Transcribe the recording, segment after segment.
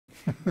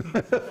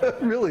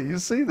Really, you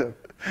see them.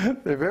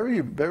 They're very,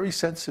 very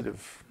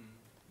sensitive,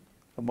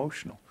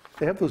 emotional.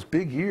 They have those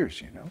big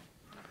ears, you know.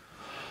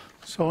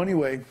 So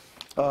anyway,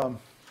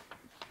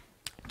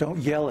 don't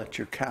yell at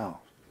your cow.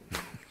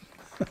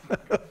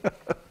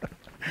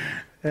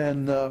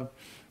 And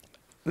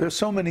there's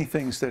so many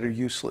things that are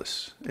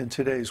useless in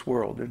today's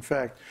world. In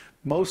fact,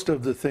 most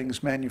of the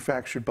things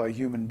manufactured by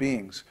human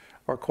beings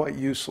are quite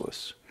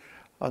useless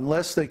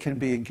unless they can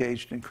be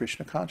engaged in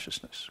Krishna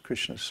consciousness,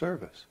 Krishna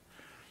service.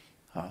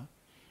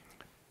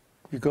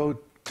 You go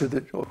to the,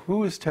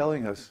 who is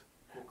telling us?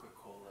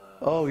 Coca-Cola.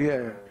 Oh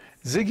yeah,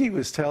 Ziggy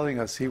was telling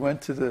us he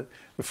went to the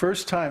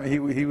first time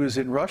he was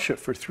in Russia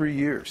for 3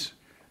 years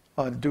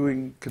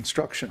doing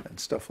construction and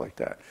stuff like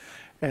that.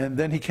 And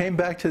then he came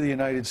back to the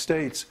United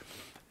States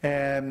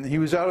and he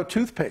was out of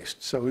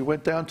toothpaste. So he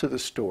went down to the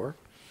store,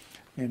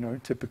 you know,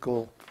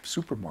 typical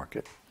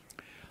supermarket.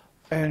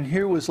 And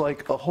here was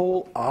like a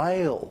whole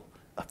aisle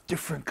of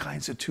different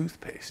kinds of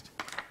toothpaste.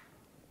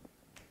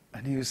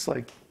 And he was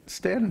like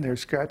standing there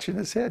scratching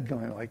his head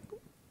going like,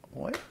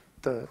 what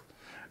the,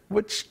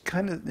 which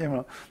kind of, you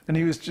know, and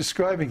he was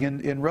describing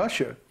in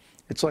Russia,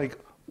 it's like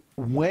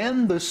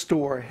when the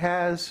store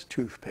has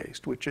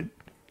toothpaste, which it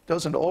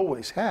doesn't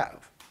always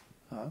have,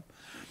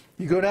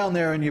 you go down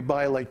there and you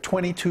buy like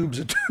 20 tubes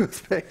of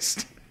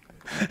toothpaste.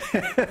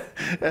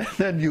 And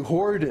then you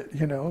hoard it,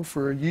 you know,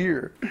 for a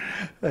year.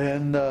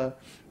 And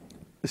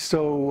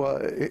so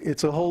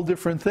it's a whole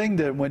different thing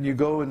than when you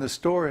go in the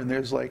store and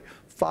there's like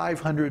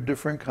 500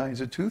 different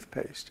kinds of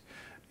toothpaste,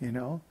 you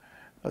know,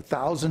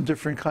 1,000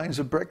 different kinds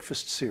of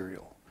breakfast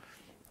cereal,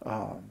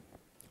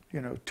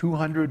 you know,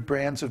 200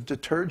 brands of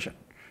detergent,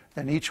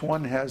 and each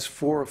one has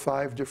 4 or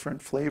 5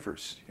 different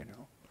flavors, you know.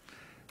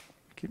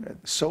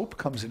 Soap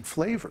comes in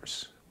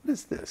flavors. What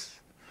is this?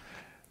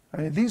 I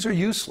mean, these are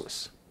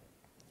useless.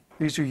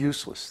 These are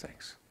useless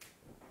things.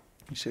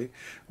 You see,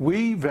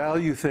 we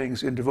value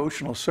things in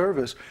devotional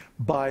service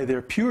by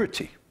their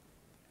purity.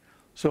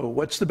 So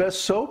what's the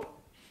best soap?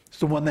 It's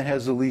the one that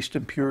has the least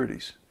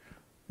impurities.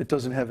 It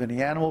doesn't have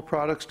any animal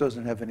products,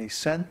 doesn't have any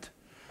scent.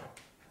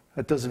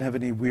 It doesn't have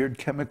any weird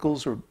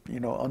chemicals or, you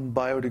know,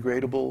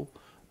 unbiodegradable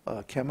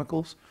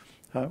chemicals.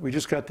 We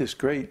just got this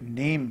great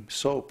neem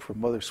soap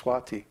from Mother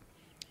Swati.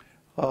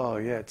 Oh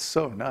yeah, it's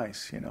so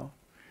nice, you know.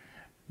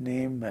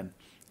 Neem and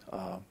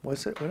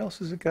what's it? What else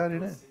has it got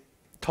in it?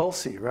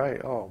 Tulsi,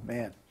 right? Oh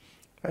man,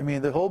 I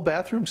mean the whole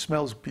bathroom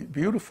smells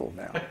beautiful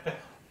now.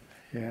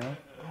 You know,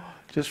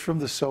 just from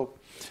the soap.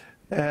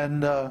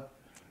 And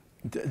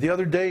the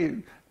other day,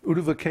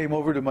 Uddhava came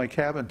over to my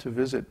cabin to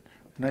visit,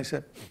 and I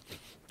said,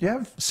 "Do you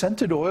have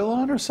scented oil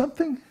on or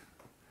something?"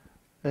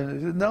 And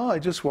he said, "No, I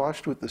just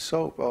washed with the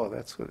soap." Oh,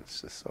 that's what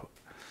it's, the soap.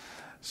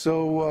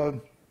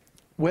 So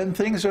when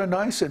things are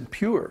nice and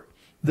pure,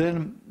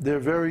 then they're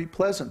very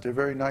pleasant. They're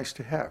very nice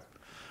to have,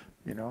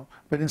 you know.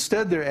 But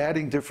instead, they're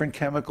adding different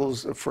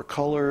chemicals for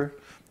color,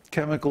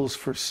 chemicals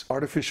for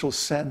artificial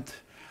scent,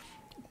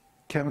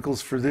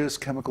 chemicals for this,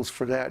 chemicals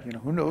for that. You know,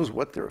 who knows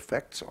what their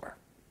effects are?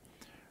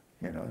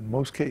 You know, in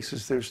most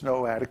cases, there's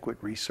no adequate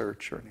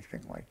research or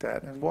anything like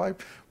that. And why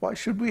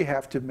should we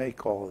have to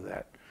make all of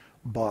that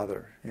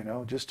bother? You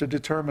know, just to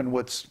determine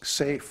what's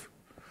safe.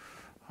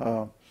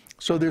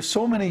 So there's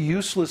so many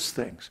useless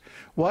things.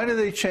 Why do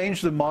they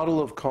change the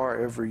model of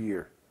car every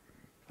year?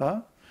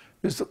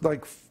 There's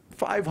like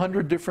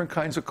 500 different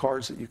kinds of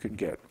cars that you can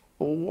get.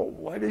 Well,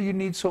 why do you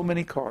need so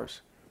many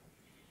cars?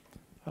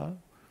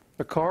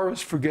 A car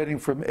is for getting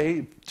from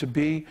A to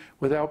B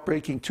without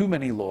breaking too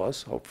many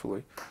laws,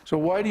 hopefully. So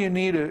why do you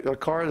need a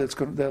car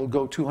that'll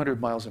go 200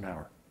 miles an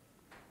hour?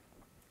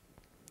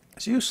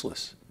 It's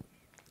useless.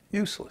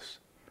 Useless.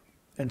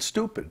 And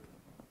stupid,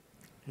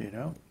 you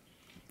know?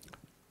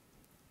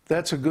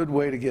 That's a good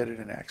way to get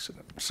in an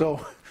accident.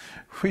 So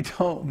we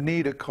don't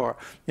need a car.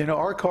 You know,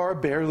 our car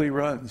barely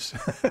runs.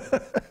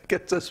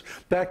 Gets us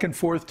back and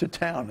forth to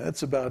town.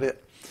 That's about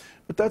it.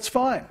 But that's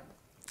fine.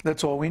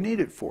 That's all we need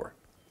it for.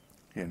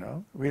 You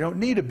know, we don't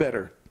need a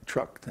better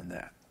truck than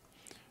that.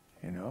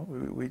 You know,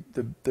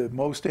 the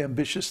most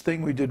ambitious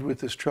thing we did with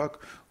this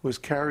truck was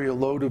carry a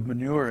load of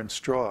manure and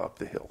straw up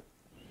the hill.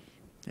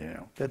 You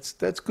know,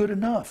 that's good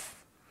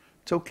enough.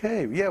 It's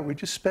okay. Yeah, we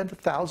just spent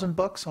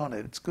 $1,000 on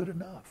it. It's good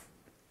enough.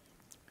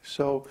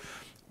 So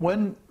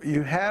when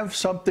you have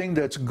something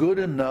that's good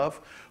enough,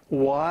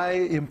 why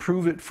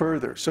improve it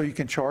further? So you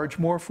can charge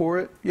more for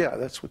it? Yeah,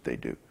 that's what they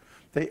do.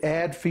 They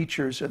add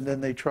features and then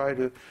they try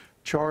to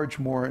charge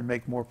more and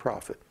make more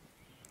profit.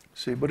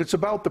 See, but it's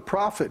about the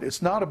profit.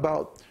 It's not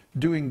about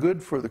doing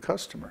good for the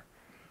customer.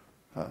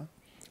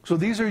 So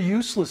these are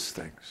useless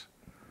things.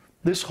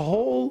 This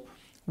whole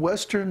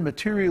Western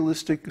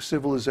materialistic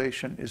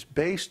civilization is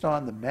based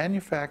on the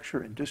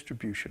manufacture and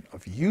distribution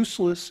of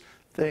useless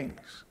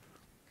things.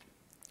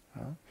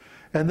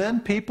 And then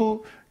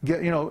people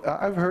get, you know,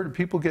 I've heard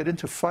people get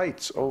into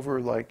fights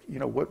over, like, you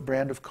know, what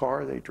brand of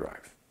car they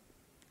drive.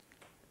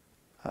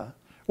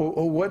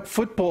 Or what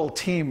football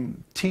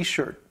team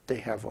T-shirt they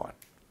have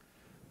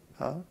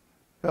on.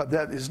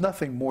 That is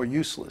nothing more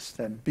useless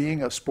than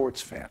being a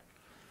sports fan.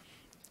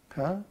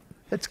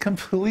 It's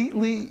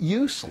completely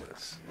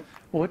useless.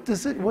 What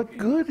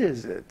good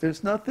is it?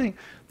 There's nothing,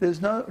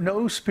 there's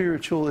no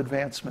spiritual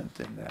advancement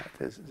in that.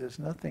 There's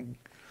nothing,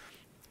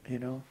 you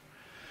know.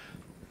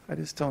 I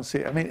just don't see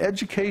it. I mean,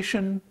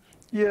 education,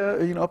 yeah,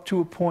 you know, up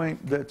to a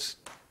point that's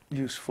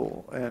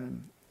useful.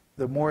 And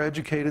the more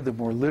educated, the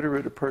more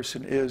literate a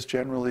person is,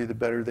 generally the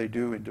better they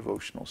do in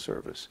devotional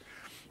service.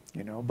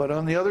 You know, but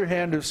on the other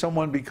hand, if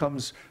someone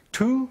becomes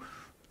too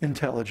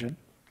intelligent,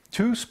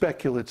 too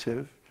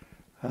speculative,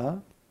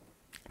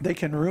 they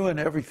can ruin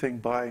everything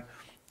by,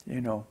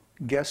 you know,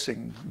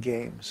 guessing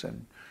games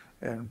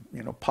and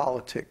you know,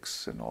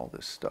 politics and all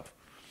this stuff.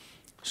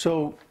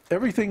 So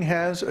everything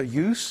has a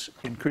use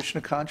in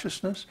Krishna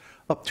consciousness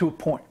up to a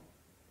point.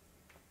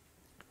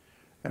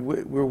 And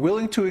we're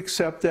willing to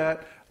accept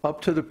that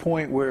up to the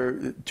point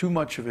where too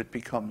much of it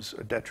becomes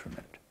a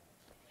detriment.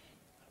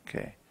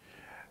 Okay?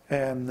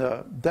 And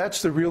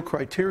that's the real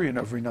criterion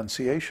of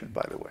renunciation,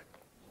 by the way.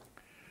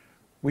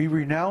 We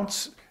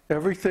renounce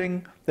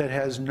everything that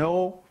has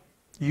no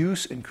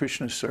use in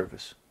Krishna's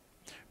service.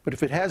 But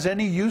if it has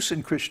any use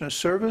in Krishna's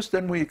service,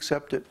 then we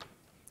accept it,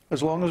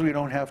 as long as we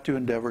don't have to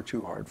endeavor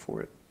too hard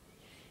for it.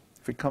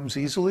 If it comes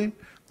easily,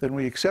 then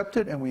we accept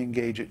it and we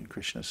engage it in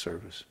Krishna's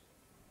service.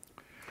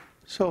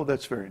 So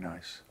that's very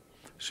nice.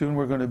 Soon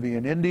we're going to be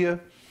in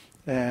India,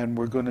 and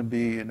we're going to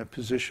be in a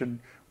position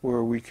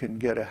where we can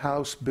get a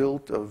house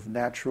built of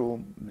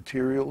natural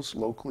materials,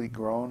 locally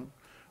grown,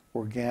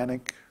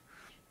 organic,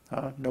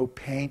 no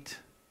paint,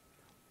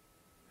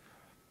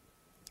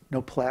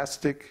 no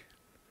plastic,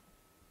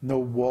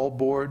 no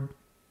wallboard,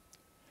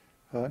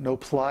 no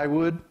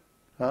plywood.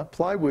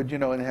 Plywood, you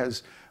know, and it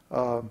has,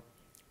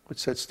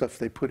 what's that stuff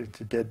they put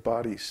into dead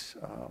bodies?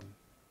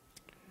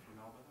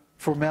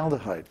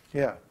 Formaldehyde,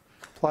 yeah.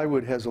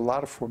 Plywood has a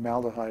lot of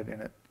formaldehyde in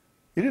it.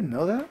 You didn't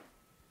know that?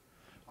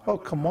 Oh,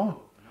 come on.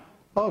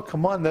 Oh,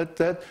 come on.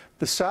 The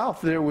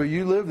South there where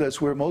you live,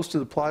 that's where most of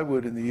the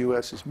plywood in the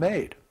U.S. is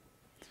made.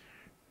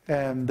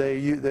 And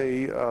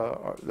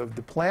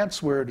the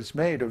plants where it is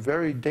made are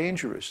very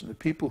dangerous. And the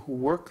people who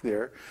work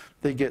there,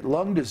 they get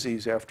lung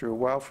disease after a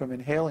while from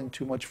inhaling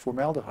too much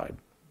formaldehyde.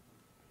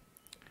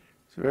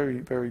 It's very,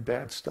 very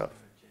bad stuff.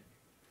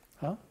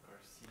 Huh?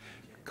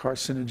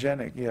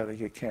 Carcinogenic. Yeah, they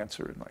get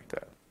cancer and like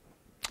that.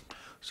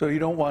 So you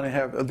don't want to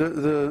have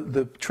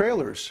the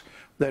trailers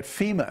that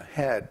FEMA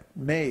had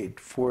made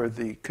for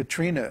the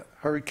Katrina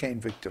hurricane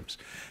victims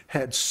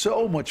had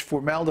so much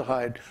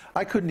formaldehyde,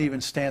 I couldn't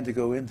even stand to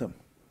go in them.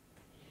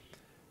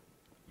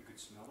 You could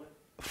smell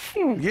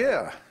it?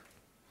 Yeah.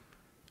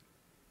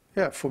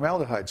 Yeah,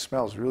 formaldehyde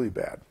smells really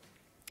bad.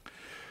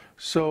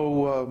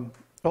 So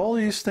all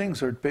these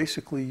things are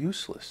basically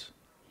useless.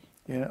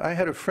 You know, I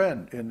had a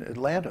friend in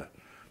Atlanta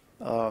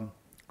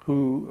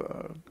who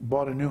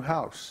bought a new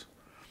house.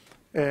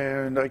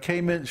 And I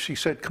came in, she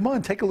said, come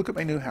on, take a look at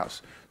my new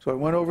house. So I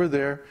went over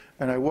there,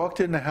 and I walked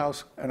in the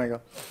house, and I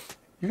go,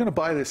 you're going to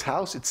buy this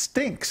house? It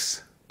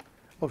stinks.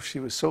 Oh, she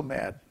was so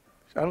mad.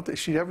 I don't think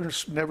she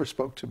never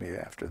spoke to me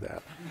after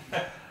that.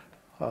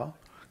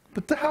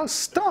 But the house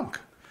stunk.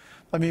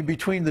 I mean,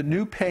 between the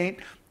new paint,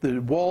 the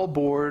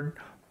wallboard,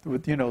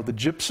 with, you know, the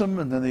gypsum,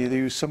 and then they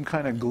use some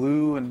kind of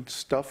glue and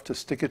stuff to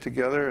stick it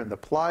together, and the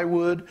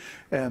plywood,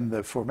 and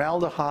the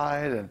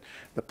formaldehyde, and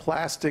the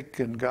plastic,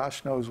 and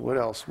gosh knows what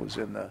else was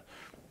in the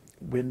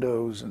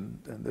windows, and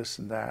this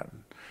and that.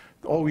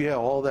 Oh yeah,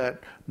 all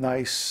that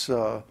nice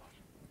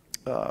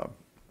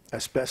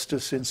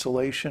asbestos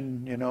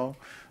insulation, you know,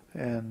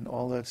 and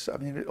all that stuff.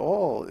 I mean, it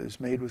all is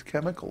made with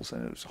chemicals,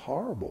 and it was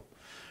horrible.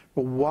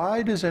 But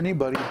why does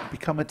anybody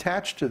become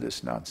attached to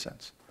this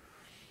nonsense?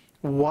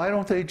 Why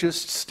don't they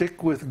just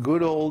stick with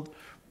good old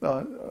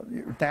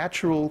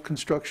natural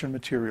construction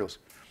materials?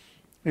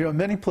 You know, in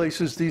many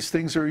places, these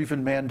things are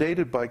even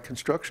mandated by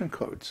construction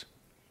codes.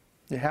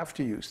 You have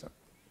to use them.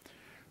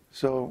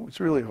 So it's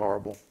really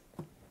horrible.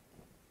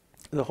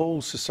 The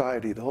whole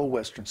society, the whole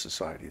Western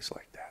society is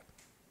like that.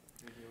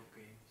 Video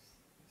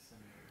games.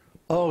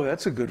 Oh,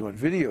 that's a good one.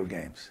 Video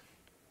games.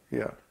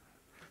 Yeah.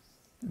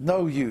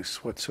 No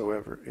use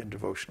whatsoever in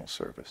devotional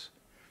service.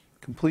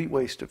 Complete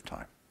waste of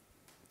time.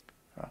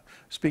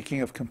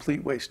 Speaking of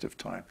complete waste of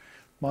time,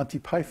 Monty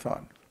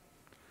Python,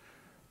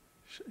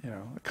 you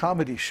know,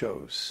 comedy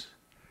shows,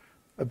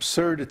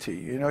 absurdity.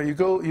 You know, you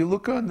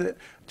look on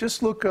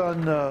just look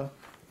on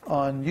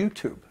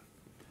YouTube.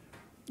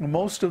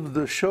 Most of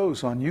the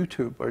shows on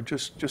YouTube are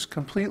just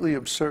completely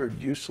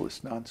absurd,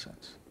 useless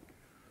nonsense.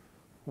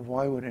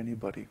 Why would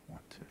anybody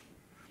want to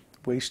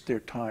waste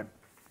their time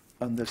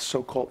on this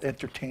so-called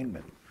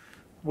entertainment?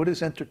 What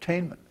is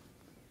entertainment?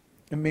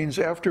 It means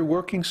after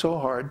working so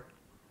hard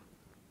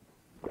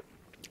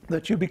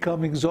that you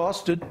become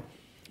exhausted,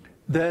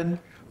 then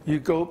you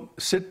go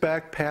sit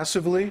back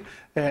passively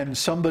and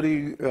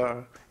somebody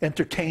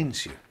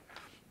entertains you.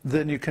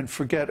 Then you can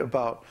forget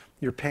about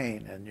your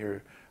pain and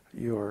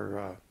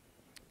your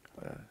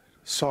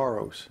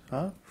sorrows.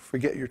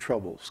 Forget your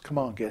troubles. Come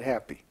on, get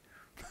happy.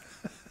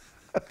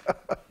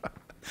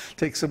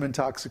 Take some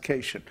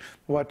intoxication.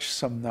 Watch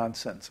some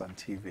nonsense on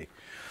TV.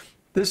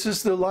 This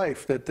is the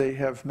life that they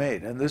have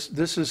made. And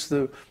this is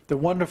the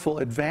wonderful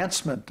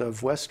advancement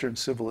of Western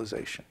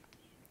civilization.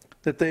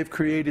 That they've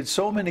created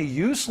so many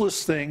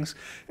useless things,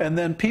 and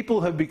then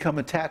people have become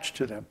attached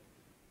to them.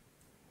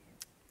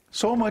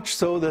 So much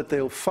so that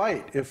they'll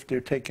fight if they're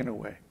taken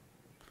away.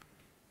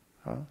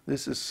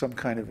 This is some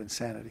kind of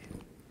insanity.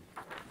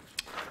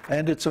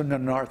 And it's an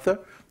anartha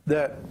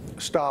that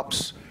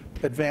stops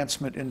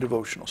advancement in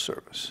devotional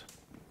service.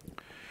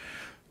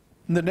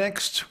 The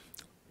next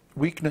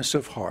weakness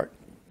of heart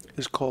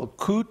is called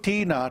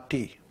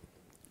kūṭī-nāṭī.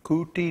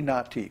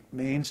 Kūṭī-nāṭī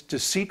means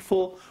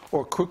deceitful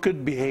or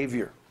crooked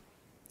behavior.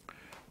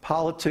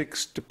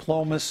 Politics,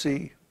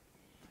 diplomacy,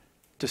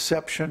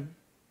 deception,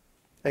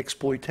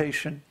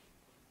 exploitation,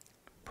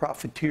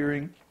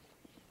 profiteering,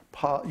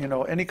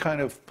 any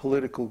kind of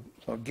political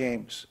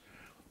games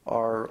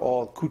are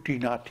all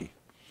kūṭī-nāṭī.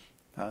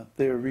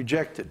 They're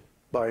rejected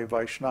by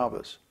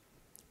Vaishnavas.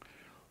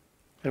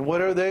 And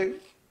what are they?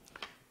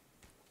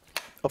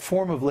 A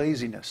form of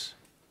laziness.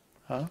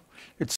 It's